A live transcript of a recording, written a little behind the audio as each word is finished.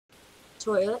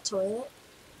Toilet, toilet.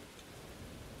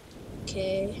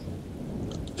 Okay.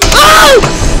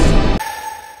 Oh!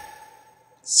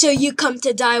 So you come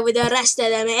to die with the rest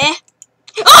of them, eh?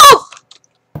 Oh!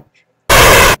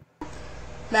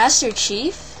 Master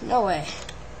Chief? No way.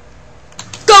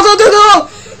 Go, go, go, go!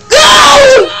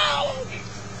 Go!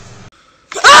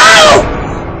 Oh!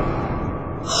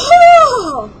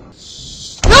 Oh!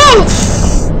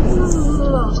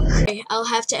 Okay, I'll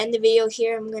have to end the video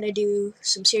here. I'm gonna do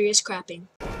some serious crapping.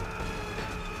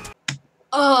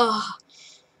 Oh.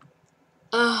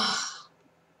 Oh.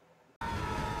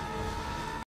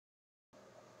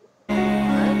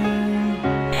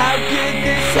 How could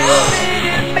this happen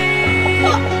to me?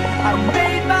 I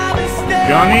made my mistake.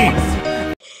 Johnny!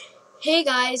 Hey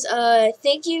guys,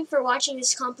 thank you for watching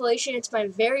this compilation. It's my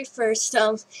very first.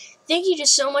 Thank you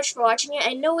just so much for watching it.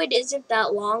 I know it isn't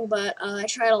that long, but I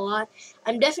tried a lot.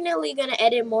 I'm definitely gonna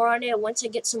edit more on it once I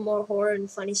get some more horror and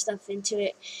funny stuff into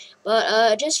it.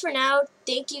 But just for now,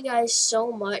 thank you guys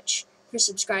so much for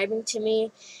subscribing to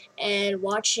me and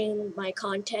watching my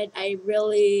content. I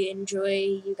really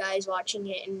enjoy you guys watching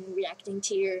it and reacting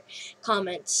to your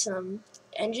comments.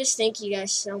 And just thank you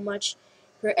guys so much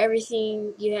for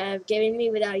everything you have given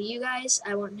me. Without you guys,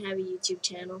 I wouldn't have a YouTube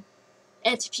channel.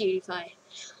 And to PewDiePie.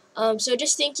 So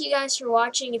just thank you guys for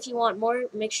watching. If you want more,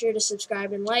 make sure to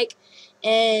subscribe and like.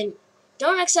 And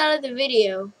don't X out of the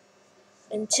video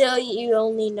until you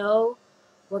only know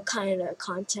what kind of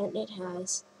content it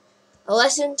has. A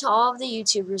lesson to all of the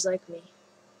YouTubers like me.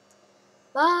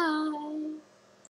 Bye!